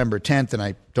on December 10th. And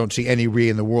I don't see any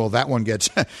in the world that one gets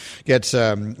what's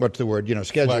the word?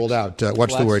 Scheduled out.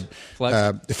 What's the word?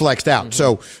 Flexed out. Mm-hmm.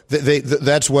 So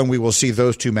that's when we will see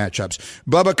those two matchups.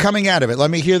 Bubba, coming out of it,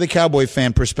 let me hear the Cowboy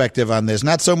fan perspective on this.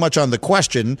 Not so much on the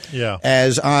question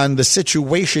as on the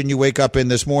situation you wake up in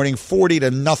this morning,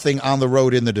 40-0 on the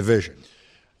road in the division.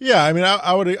 Yeah, I mean,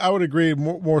 I would agree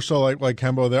more so like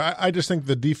Kembo there. I just think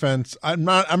the defense. I'm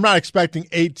not expecting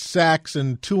 8 sacks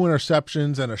and 2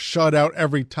 interceptions and a shutout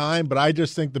every time, but I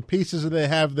just think the pieces that they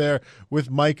have there with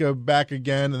Micah back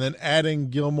again, and then adding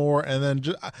Gilmore, and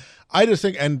then I just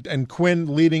think and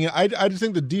Quinn leading it. I just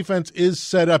think the defense is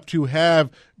set up to have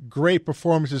great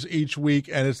performances each week,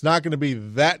 and it's not going to be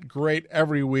that great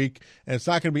every week, and it's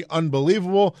not going to be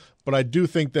unbelievable. But I do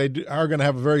think they are going to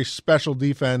have a very special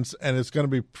defense, and it's going to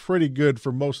be pretty good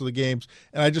for most of the games.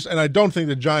 And I don't think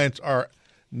the Giants are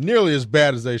nearly as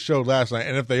bad as they showed last night.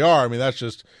 And if they are, I mean, that's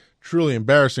just truly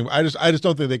embarrassing. I just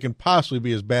don't think they can possibly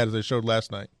be as bad as they showed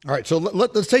last night. All right, so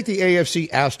let's take the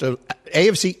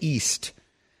AFC East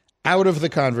out of the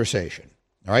conversation.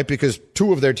 All right, because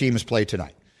 2 of their teams play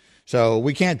tonight. So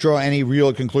we can't draw any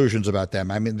real conclusions about them.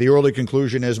 I mean, the early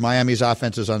conclusion is Miami's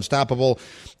offense is unstoppable,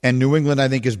 and New England, I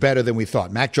think, is better than we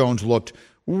thought. Mac Jones looked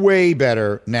way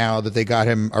better now that they got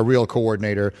him a real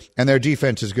coordinator, and their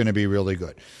defense is going to be really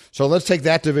good. So let's take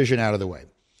that division out of the way.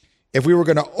 If we were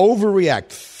going to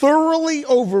thoroughly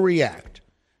overreact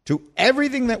to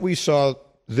everything that we saw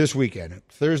this weekend,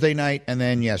 Thursday night and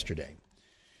then yesterday,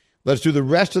 let's do the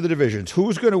rest of the divisions.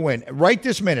 Who's going to win? Right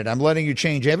this minute, I'm letting you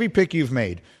change every pick you've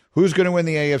made. Who's going to win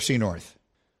the AFC North?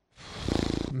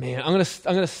 Man, I'm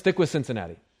gonna stick with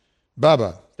Cincinnati.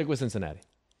 Bubba. Stick with Cincinnati.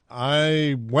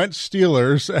 I went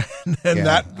Steelers, and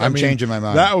I'm changing my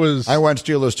mind. I went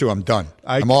Steelers too. I'm done.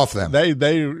 I'm off them. I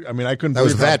couldn't. That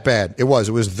was that bad. It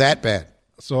was that bad.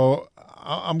 So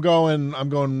I'm going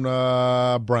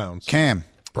Browns. Cam.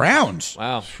 Browns.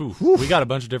 Wow. We got a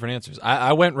bunch of different answers.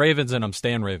 I went Ravens, and I'm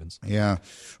staying Ravens. Yeah.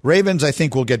 Ravens, I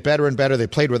think, will get better and better. They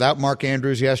played without Mark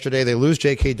Andrews yesterday. They lose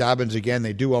J.K. Dobbins again.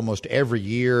 They do almost every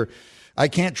year. I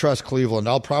can't trust Cleveland.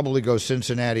 I'll probably go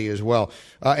Cincinnati as well.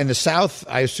 In the South,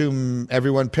 I assume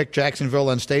everyone picked Jacksonville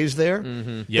and stays there.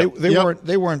 Mm-hmm. Yep.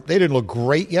 They didn't look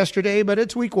great yesterday, but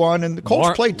it's week 1, and the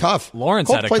Colts played tough. Lawrence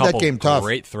Colts had a played couple that game tough.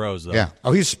 Great throws, though. Yeah.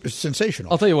 Oh, he's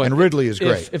sensational. I'll tell you what. And Ridley is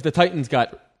great. If the Titans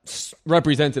got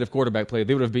representative quarterback play,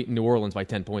 they would have beaten New Orleans by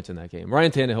 10 points in that game.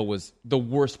 Ryan Tannehill was the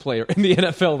worst player in the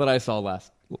NFL that I saw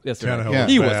yesterday.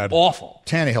 He was awful.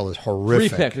 Tannehill is horrific.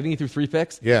 3 picks. I think he threw 3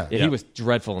 picks. Yeah. He was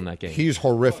dreadful in that game. He's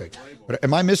horrific. But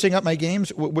am I missing up my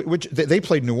games? Which they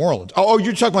played New Orleans. Oh,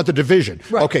 you're talking about the division.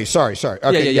 Right. Okay, sorry.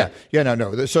 Okay, yeah.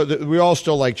 No. So we all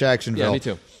still like Jacksonville. Yeah, me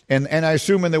too. And I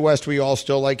assume in the West we all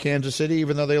still like Kansas City,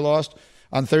 even though they lost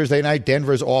on Thursday night.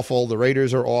 Denver's awful. The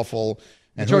Raiders are awful.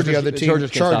 And who's the other team? The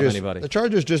Chargers can't stop anybody. The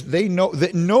Chargers they know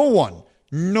that no one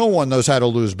knows how to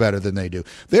lose better than they do.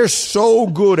 They're so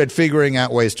good at figuring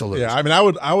out ways to lose. Yeah, I mean,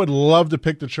 I would love to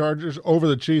pick the Chargers over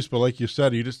the Chiefs, but like you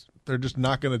said, they're just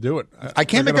not going to do it. I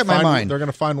can't make up my mind. They're going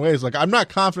to find ways. Like, I'm not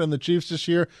confident in the Chiefs this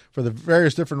year for the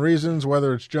various different reasons,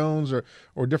 whether it's Jones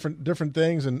or different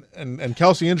things, and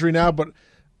Kelsey injury now. But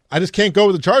I just can't go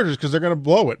with the Chargers because they're going to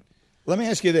blow it. Let me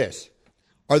ask you this.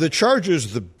 Are the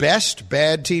Chargers the best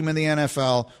bad team in the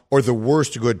NFL or the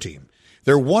worst good team?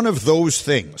 They're one of those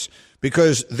things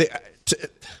because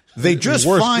they just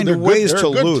find ways to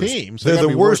lose. Teams. They're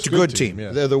the worst good team.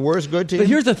 Yeah. They're the worst good team. But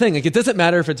here's the thing. Like, it doesn't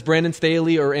matter if it's Brandon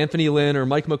Staley or Anthony Lynn or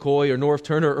Mike McCoy or Norv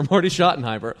Turner or Marty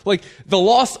Schottenheimer. Like, the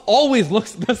loss always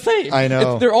looks the same. I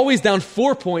know. They're always down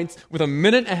 4 points with a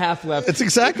minute and a half left. That's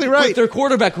exactly right. With their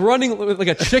quarterback running like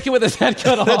a chicken with his head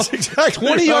cut off. That's exactly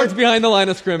 20 yards behind the line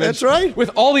of scrimmage. That's right.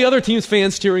 With all the other team's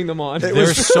fans cheering them on.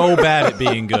 They're so bad at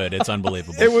being good. It's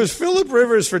unbelievable. It was Phillip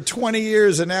Rivers for 20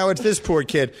 years, and now it's this poor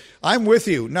kid. I'm with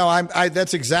you. No,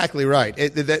 that's exactly right.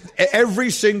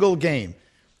 Every single game,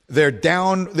 they're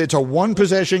down. It's a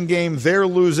one-possession game. They're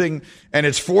losing, and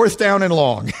it's 4th down and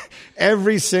long.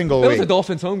 Every single week. That was a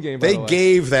Dolphins home game, by the way. They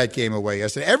gave that game away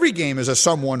yesterday. Every game is a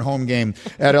someone home game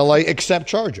at LA, except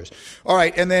Chargers. All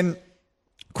right, and then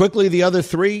quickly the other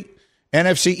 3.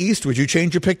 NFC East, would you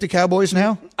change your pick to Cowboys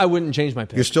now? I wouldn't change my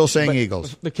pick. You're still saying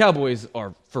Eagles. The Cowboys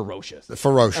are ferocious.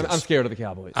 Ferocious. I'm scared of the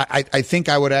Cowboys. I think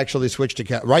I would actually switch to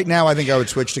Cowboys. Right now, I think I would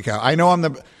switch to Cowboys. I know I'm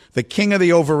the king of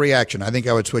the overreaction. I think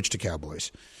I would switch to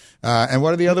Cowboys. And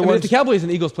what are the other ones? If the Cowboys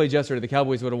and Eagles played yesterday, the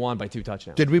Cowboys would have won by 2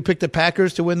 touchdowns. Did we pick the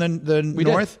Packers to win the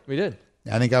North? We did.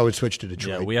 I think I would switch to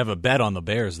Detroit. Yeah, we have a bet on the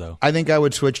Bears, though. I think I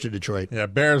would switch to Detroit. Yeah,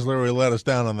 Bears literally let us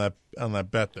down on that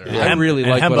bet there. Yeah, I really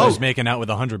like Hembo's making out with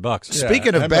 $100.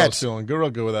 Speaking of bets, feeling real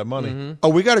good with that money. Mm-hmm. Oh,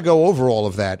 we got to go over all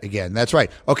of that again. That's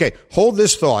right. Okay, hold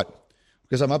this thought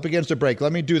because I'm up against a break.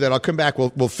 Let me do that. I'll come back.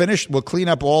 We'll finish. We'll clean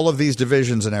up all of these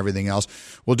divisions and everything else.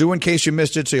 We'll do in case you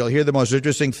missed it, so you'll hear the most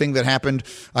interesting thing that happened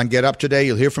on Get Up today.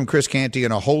 You'll hear from Chris Canty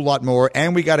and a whole lot more.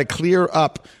 And we got to clear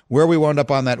up where we wound up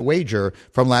on that wager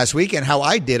from last week and how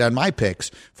I did on my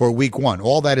picks for week 1.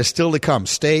 All that is still to come.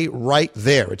 Stay right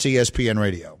there. It's ESPN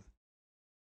Radio.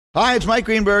 Hi, it's Mike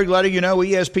Greenberg letting you know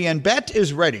ESPN Bet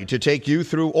is ready to take you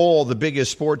through all the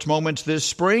biggest sports moments this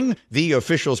spring. The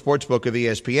official sportsbook of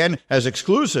ESPN has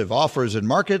exclusive offers and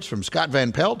markets from Scott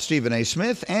Van Pelt, Stephen A.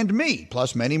 Smith, and me,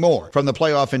 plus many more. From the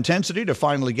playoff intensity to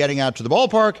finally getting out to the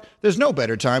ballpark, there's no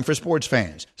better time for sports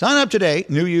fans. Sign up today.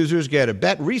 New users get a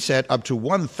bet reset up to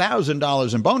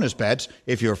 $1,000 in bonus bets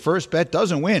if your first bet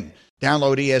doesn't win.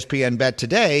 Download ESPN Bet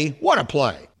today. What a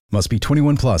play. Must be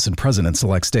 21 plus and present in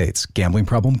select states. Gambling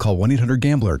problem? Call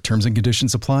 1-800-GAMBLER. Terms and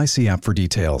conditions apply. See app for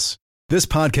details. This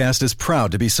podcast is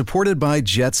proud to be supported by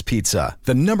Jets Pizza,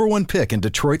 the #1 pick in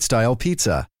Detroit-style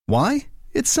pizza. Why?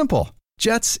 It's simple.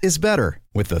 Jets is better.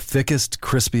 With the thickest,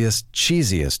 crispiest,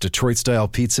 cheesiest Detroit-style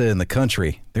pizza in the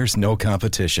country, there's no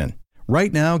competition.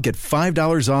 Right now, get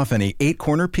 $5 off any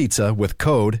 8-corner pizza with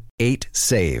code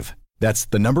 8SAVE. That's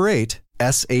the number 8,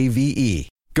 S-A-V-E.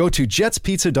 Go to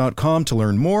jetspizza.com to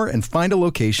learn more and find a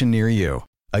location near you.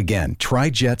 Again, try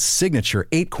Jet's signature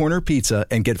 8-corner pizza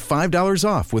and get $5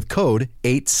 off with code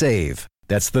 8SAVE.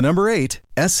 That's the number 8,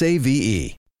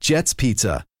 S-A-V-E. Jet's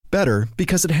Pizza. Better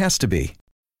because it has to be.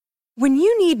 When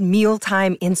you need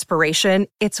mealtime inspiration,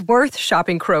 it's worth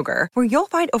shopping Kroger, where you'll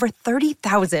find over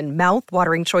 30,000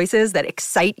 mouth-watering choices that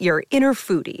excite your inner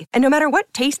foodie. And no matter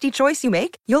what tasty choice you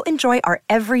make, you'll enjoy our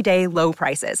everyday low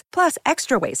prices, plus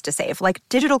extra ways to save, like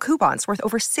digital coupons worth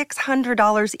over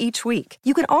 $600 each week.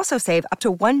 You can also save up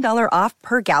to $1 off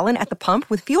per gallon at the pump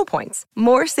with fuel points.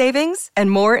 More savings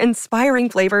and more inspiring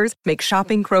flavors make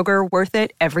shopping Kroger worth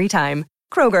it every time.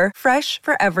 Kroger, fresh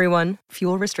for everyone.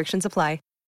 Fuel restrictions apply.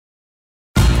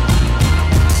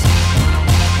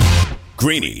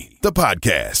 Greeny, the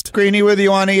podcast. Greeny with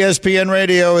you on ESPN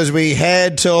Radio as we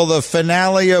head till the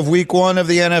finale of week 1 of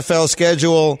the NFL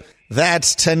schedule.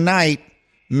 That's tonight.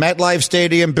 MetLife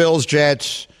Stadium, Bills,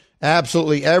 Jets.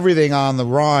 Absolutely everything on the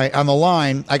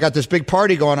line. I got this big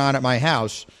party going on at my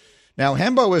house. Now,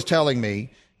 Hembo was telling me,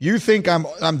 you think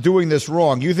I'm doing this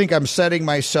wrong. You think I'm setting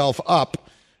myself up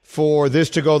for this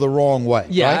to go the wrong way.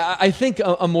 Yeah, right? I think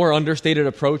a more understated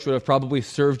approach would have probably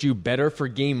served you better for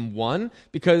game 1,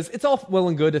 because it's all well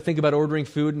and good to think about ordering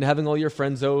food and having all your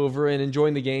friends over and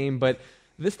enjoying the game, but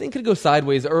this thing could go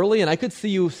sideways early, and I could see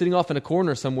you sitting off in a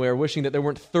corner somewhere wishing that there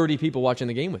weren't 30 people watching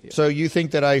the game with you. So you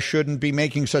think that I shouldn't be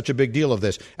making such a big deal of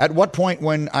this? At what point,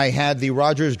 when I had the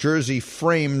Rodgers jersey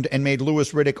framed and made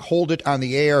Louis Riddick hold it on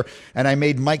the air, and I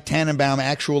made Mike Tannenbaum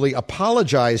actually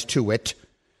apologize to it,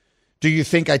 do you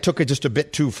think I took it just a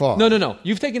bit too far? No.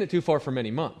 You've taken it too far for many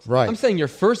months. Right. I'm saying your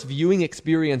first viewing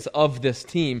experience of this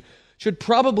team should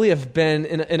probably have been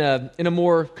in a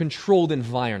more controlled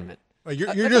environment.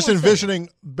 You're just envisioning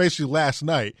basically last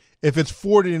night. If it's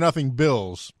 40-0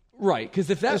 Bills, right?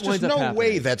 Because if that there's winds just up no happening,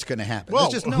 way that's going to happen.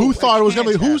 Well, just who thought it was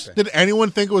going to be? Did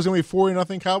anyone think it was going to be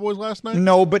 40-0 Cowboys last night?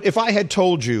 No, but if I had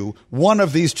told you one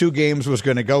of these two games was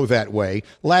going to go that way,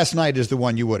 last night is the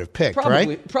one you would have picked,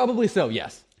 right? Probably so.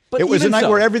 Yes. But it was a night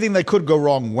where everything that could go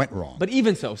wrong went wrong. But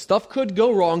even so, stuff could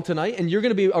go wrong tonight, and you're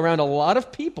going to be around a lot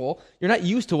of people. You're not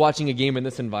used to watching a game in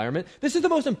this environment. This is the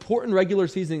most important regular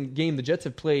season game the Jets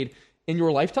have played in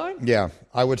your lifetime? Yeah,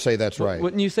 I would say that's right.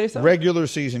 Wouldn't you say so? Regular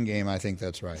season game, I think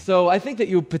that's right. So I think that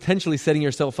you're potentially setting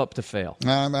yourself up to fail.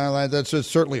 That's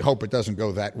certainly hope it doesn't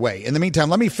go that way. In the meantime,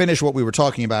 let me finish what we were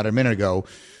talking about a minute ago,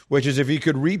 which is if you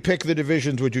could repick the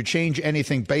divisions, would you change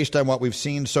anything based on what we've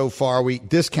seen so far? We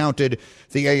discounted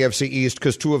the AFC East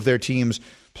because two of their teams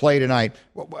play tonight.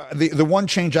 The one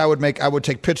change I would make, I would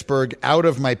take Pittsburgh out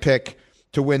of my pick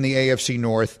to win the AFC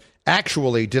North.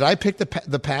 Actually, did I pick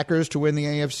the Packers to win the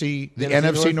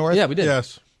NFC North? Yeah, we did.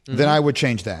 Yes. Mm-hmm. Then I would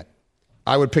change that.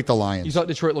 I would pick the Lions. You thought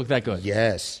Detroit looked that good?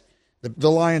 Yes.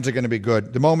 The Lions are going to be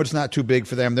good. The moment's not too big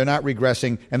for them. They're not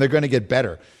regressing, and they're going to get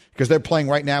better. because they're playing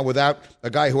right now without a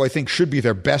guy who I think should be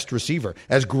their best receiver.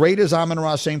 As great as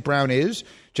Amon-Ra St. Brown is,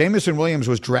 Jameson Williams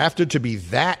was drafted to be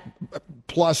that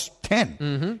plus 10.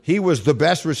 Mm-hmm. He was the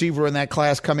best receiver in that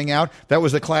class coming out. That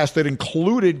was the class that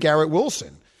included Garrett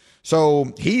Wilson.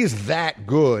 So he's that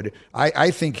good. I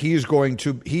think he's going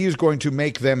to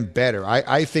make them better.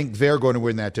 I think they're going to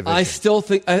win that division. I still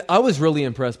think I was really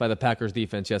impressed by the Packers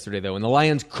defense yesterday, though, and the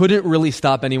Lions couldn't really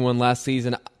stop anyone last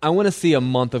season. I want to see a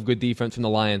month of good defense from the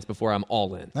Lions before I'm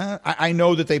all in. I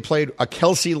know that they played a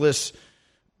Kelsey-less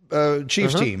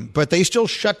Chiefs team, but they still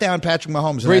shut down Patrick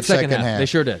Mahomes in that second half. They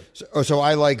sure did. So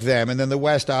I like them. And then the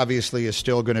West obviously is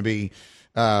still going to be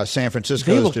San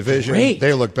Francisco's division. Great.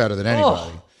 They look better than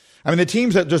anybody. I mean, the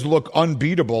teams that just look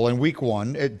unbeatable in week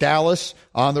one, Dallas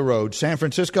on the road, San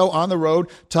Francisco on the road,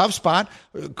 tough spot,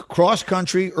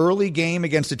 cross-country, early game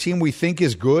against a team we think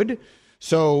is good.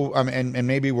 So, and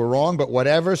maybe we're wrong, but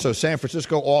whatever. So San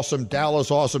Francisco, awesome. Dallas,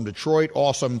 awesome. Detroit,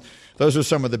 awesome. Those are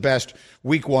some of the best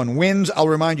week one wins. I'll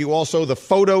remind you also, the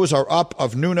photos are up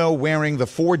of Nuno wearing the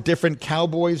 4 different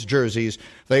Cowboys jerseys.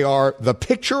 They are the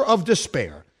picture of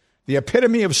despair. The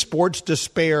epitome of sports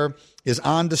despair is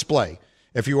on display.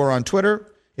 If you are on Twitter,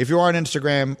 if you're on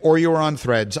Instagram, or you are on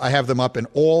Threads, I have them up in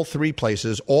all 3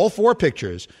 places, all 4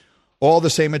 pictures, all the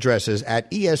same addresses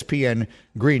at ESPN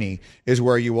Greeny is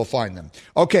where you will find them.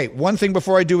 Okay, one thing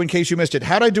before I do, in case you missed it,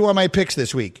 how'd I do on my picks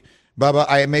this week? Bubba,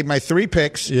 I made my 3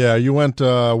 picks. Yeah, you went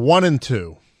 1 and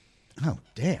 2. Oh,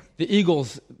 damn. The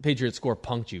Eagles-Patriots score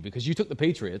punked you because you took the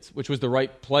Patriots, which was the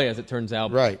right play as it turns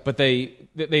out. Right. But they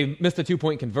missed a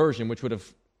 2-point conversion, which would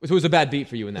have... It was a bad beat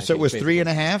for you in that So game, it was basically.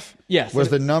 3.5? Yes. Was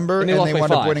the number, and they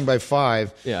wound up winning by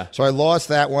 5. Yeah. So I lost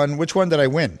that one. Which one did I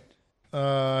win? I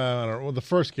don't know. Well, the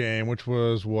first game, which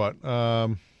was what?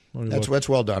 That's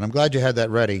well done. I'm glad you had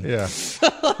that ready. Yeah.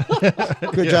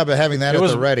 Good job of having that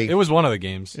ready. It was one of the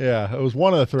games. Yeah, it was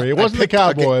one of the 3. It wasn't the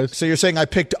Cowboys. So you're saying I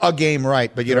picked a game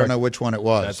right, but you don't know which one it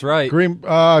was. That's right. Green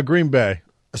Bay.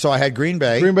 So I had Green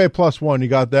Bay. Green Bay +1. You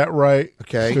got that right.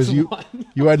 Okay. Because you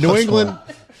had New England.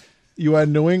 You had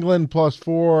New England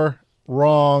 +4,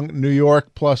 wrong. New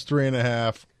York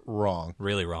 +3.5, wrong.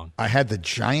 Really wrong. I had the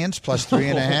Giants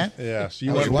 +3.5. Yes,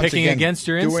 you were picking against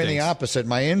your instincts. Doing the opposite.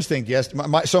 My instinct, yes.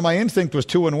 My instinct was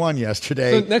 2-1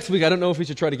 yesterday. So next week, I don't know if we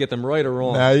should try to get them right or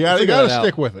wrong. You got to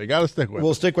stick with it.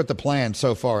 We'll stick with the plan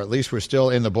so far. At least we're still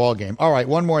in the ball game. All right,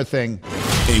 one more thing.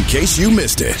 In case you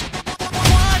missed it.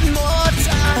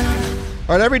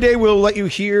 All right, every day we'll let you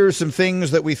hear some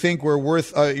things that we think were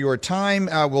worth your time.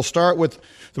 We'll start with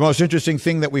the most interesting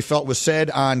thing that we felt was said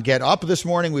on Get Up this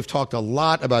morning. We've talked a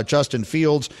lot about Justin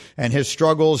Fields and his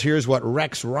struggles. Here's what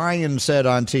Rex Ryan said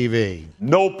on TV.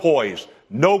 No poise,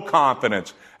 no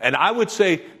confidence. And I would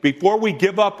say before we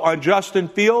give up on Justin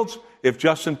Fields, if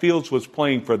Justin Fields was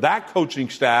playing for that coaching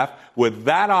staff with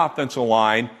that offensive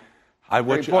line, I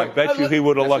bet you he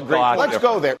would have looked a lot different. Let's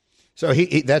go there. So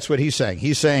that's what he's saying.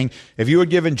 He's saying if you had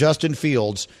given Justin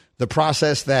Fields the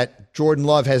process that Jordan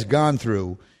Love has gone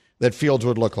through, that Fields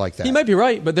would look like that. He might be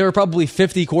right, but there are probably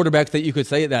 50 quarterbacks that you could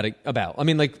say that about. I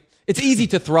mean, it's easy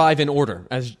to thrive in order,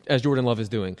 as Jordan Love is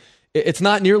doing. It's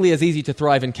not nearly as easy to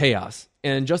thrive in chaos.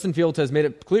 And Justin Fields has made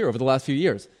it clear over the last few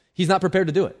years. He's not prepared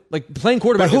to do it. Playing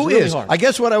quarterback is really hard. I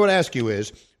guess what I would ask you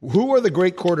is, who are the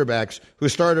great quarterbacks who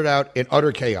started out in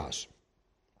utter chaos?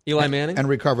 Eli Manning? And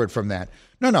recovered from that.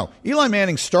 No. Eli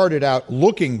Manning started out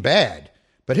looking bad,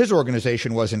 but his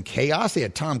organization was in chaos. They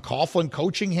had Tom Coughlin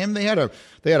coaching him. They had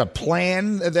a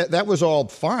plan. That was all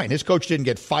fine. His coach didn't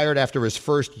get fired after his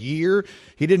first year.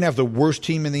 He didn't have the worst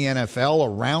team in the NFL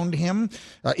around him.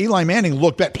 Eli Manning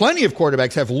looked bad. Plenty of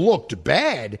quarterbacks have looked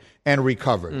bad and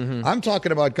recovered. Mm-hmm. I'm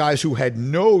talking about guys who had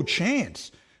no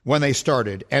chance when they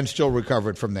started and still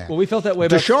recovered from that. Well, we felt that way.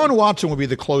 Deshaun Watson would be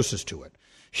the closest to it.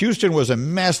 Houston was a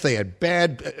mess. They had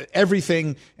bad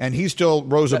everything, and he still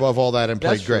rose above all that and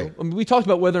played great. I mean, we talked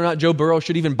about whether or not Joe Burrow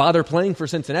should even bother playing for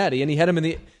Cincinnati, and he had him in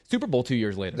the Super Bowl 2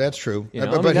 years later. That's true.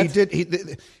 Yeah.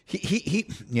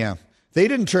 They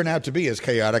didn't turn out to be as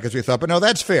chaotic as we thought, but no,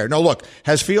 that's fair. No, look,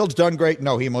 has Fields done great?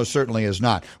 No, he most certainly is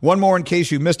not. One more in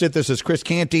case you missed it. This is Chris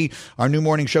Canty. Our new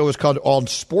morning show is called All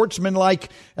Sportsmanlike.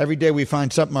 Every day we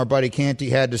find something our buddy Canty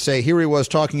had to say. Here he was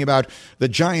talking about the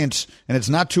Giants, and it's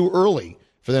not too early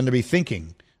for them to be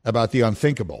thinking about the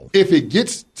unthinkable. If it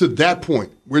gets to that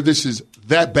point where this is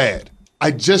that bad,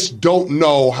 I just don't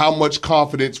know how much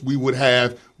confidence we would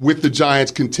have with the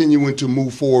Giants continuing to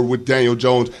move forward with Daniel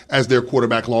Jones as their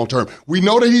quarterback long term. We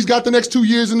know that he's got the next 2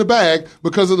 years in the bag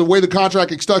because of the way the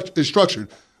contract is structured.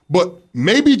 But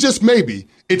maybe, just maybe,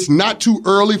 it's not too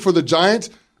early for the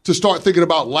Giants to start thinking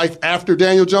about life after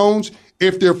Daniel Jones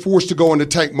if they're forced to go into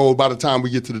tank mode by the time we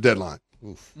get to the deadline.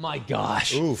 Oof. My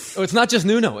gosh. Oof. Oh, it's not just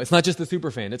Nuno. It's not just the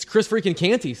superfan. It's Chris freaking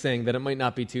Canty saying that it might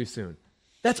not be too soon.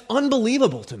 That's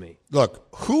unbelievable to me. Look,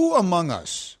 who among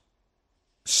us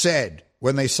said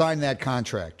when they signed that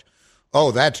contract,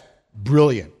 oh, that's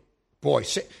brilliant. Boy,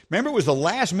 remember it was the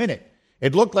last minute.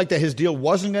 It looked like that his deal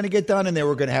wasn't going to get done and they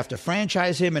were going to have to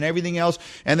franchise him and everything else.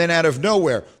 And then out of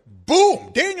nowhere, boom,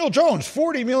 Daniel Jones,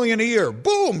 $40 million a year.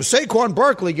 Boom, Saquon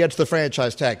Barkley gets the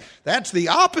franchise tag. That's the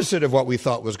opposite of what we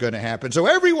thought was going to happen. So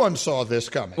everyone saw this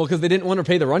coming. Well, because they didn't want to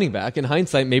pay the running back. In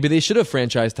hindsight, maybe they should have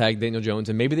franchise tagged Daniel Jones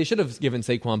and maybe they should have given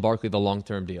Saquon Barkley the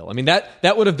long-term deal. I mean, that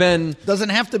would have been... Doesn't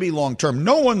have to be long-term.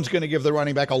 No one's going to give the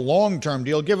running back a long-term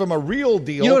deal. Give him a real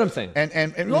deal. You know what I'm saying?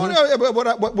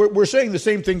 We're saying the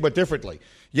same thing but differently.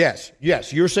 Yes,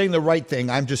 you're saying the right thing.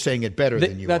 I'm just saying it better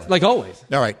than you That's are. like always.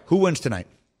 All right, who wins tonight?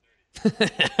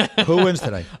 Who wins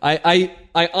tonight?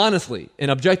 I honestly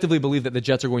and objectively believe that the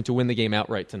Jets are going to win the game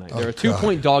outright tonight. They're a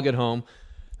 2-point dog at home.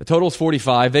 The total's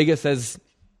 45. Vegas says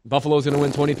Buffalo's going to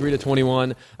win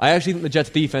 23-21. I actually think the Jets'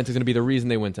 defense is going to be the reason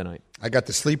they win tonight. I got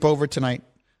the sleepover tonight.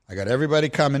 I got everybody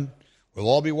coming. We'll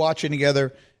all be watching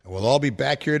together, and we'll all be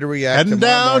back here to react. Heading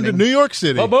down to New York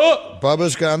City.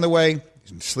 Bubba's on the way.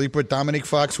 Sleep with Domonique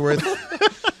Foxworth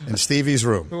in Stevie's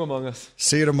room. Who among us?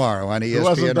 See you tomorrow on ESPN. Who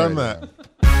hasn't done Radio. that?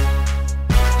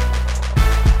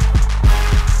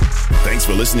 Thanks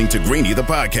for listening to Greeny the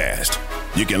podcast.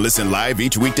 You can listen live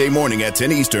each weekday morning at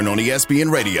 10 Eastern on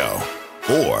ESPN Radio.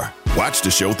 Or watch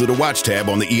the show through the Watch tab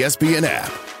on the ESPN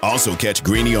app. Also catch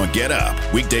Greeny on Get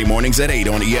Up, weekday mornings at 8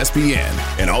 on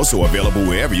ESPN. And also available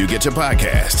wherever you get your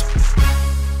podcast.